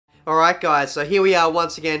Alright guys, so here we are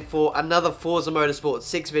once again for another Forza Motorsport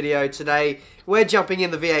 6 video. Today we're jumping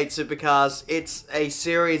in the V8 Supercars. It's a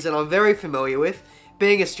series that I'm very familiar with,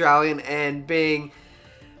 being Australian and being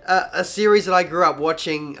a series that I grew up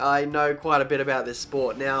watching. I know quite a bit about this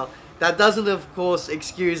sport. Now, that doesn't of course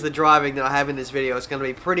excuse the driving that I have in this video. It's going to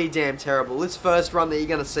be pretty damn terrible. This first run that you're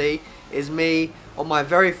going to see is me on my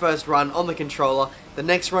very first run on the controller. The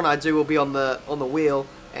next run I do will be on the wheel,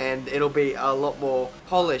 and it'll be a lot more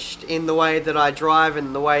polished in the way that I drive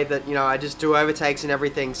and the way that, you know, I just do overtakes and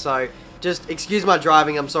everything. So just excuse my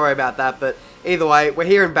driving, I'm sorry about that. But either way, we're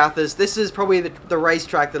here in Bathurst. This is probably the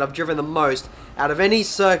racetrack that I've driven the most out of any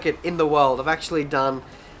circuit in the world. I've actually done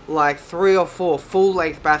like 3 or 4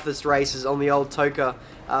 full-length Bathurst races on the old Toka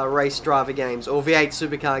race driver games, or V8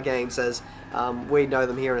 Supercar games as we know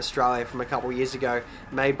them here in Australia from a couple of years ago,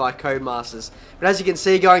 made by Codemasters. But as you can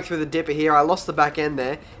see, going through the dipper here, I lost the back end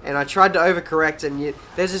there, and I tried to overcorrect, and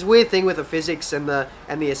there's this weird thing with the physics and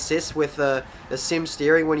the assist with the sim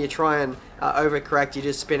steering. When you try and overcorrect, you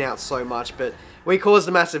just spin out so much. But we caused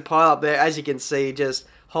a massive pile up there, as you can see, just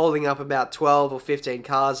holding up about 12 or 15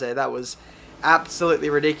 cars there. That was absolutely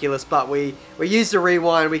ridiculous, but we used a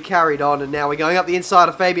rewind, we carried on, and now we're going up the inside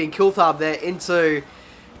of Fabian Coulthard there into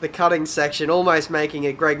the cutting section, almost making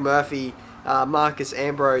a Greg Murphy, Marcus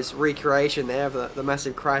Ambrose recreation there of the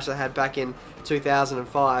massive crash I had back in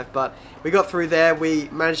 2005. But we got through there, we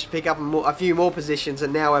managed to pick up a few more positions,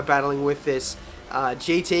 and now we're battling with this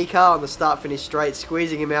GT car on the start-finish straight,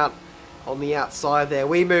 squeezing him out on the outside there.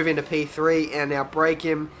 We move into P3 and now break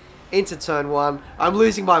him into turn 1. I'm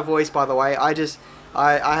losing my voice, by the way.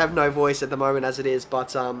 I have no voice at the moment as it is,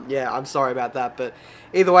 but yeah, I'm sorry about that. But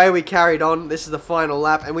either way, we carried on. This is the final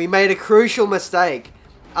lap, and we made a crucial mistake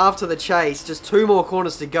after the chase. Just 2 more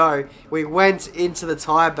corners to go. We went into the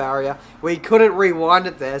tyre barrier. We couldn't rewind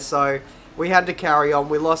it there, so we had to carry on.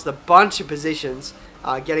 We lost a bunch of positions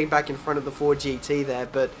getting back in front of the Ford GT there,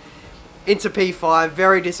 but into P5,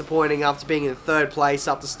 very disappointing after being in 3rd place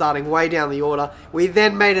after starting way down the order. We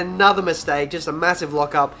then made another mistake, just a massive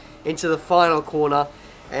lock-up into the final corner,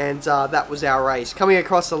 and that was our race. Coming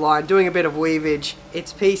across the line, doing a bit of weavage.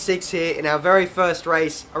 It's P6 here in our very first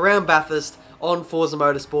race around Bathurst on Forza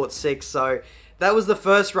Motorsport 6, so that was the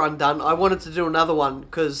first run done. I wanted to do another one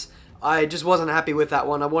because I just wasn't happy with that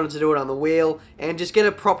one. I wanted to do it on the wheel and just get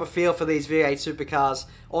a proper feel for these V8 Supercars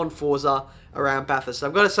on Forza around Bathurst.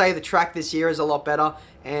 I've got to say the track this year is a lot better,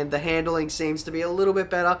 and the handling seems to be a little bit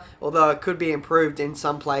better, although it could be improved in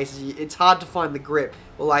some places. It's hard to find the grip,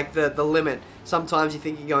 or like the limit. Sometimes you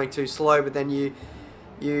think you're going too slow, but then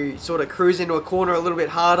you sort of cruise into a corner a little bit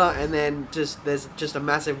harder, and then there's just a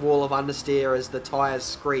massive wall of understeer as the tyres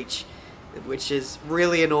screech, which is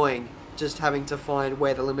really annoying, just having to find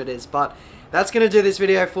where the limit is. But that's going to do this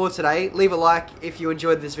video for today. Leave a like if you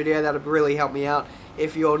enjoyed this video. That would really help me out.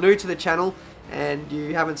 If you're new to the channel and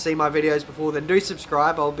you haven't seen my videos before, then do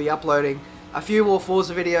subscribe. I'll be uploading a few more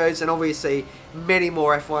Forza videos and obviously many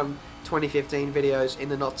more F1 2015 videos in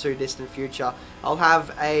the not too distant future. I'll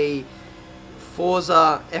have a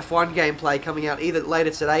Forza F1 gameplay coming out either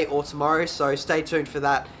later today or tomorrow, so stay tuned for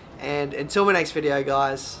that. And until my next video,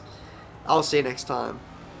 guys, I'll see you next time.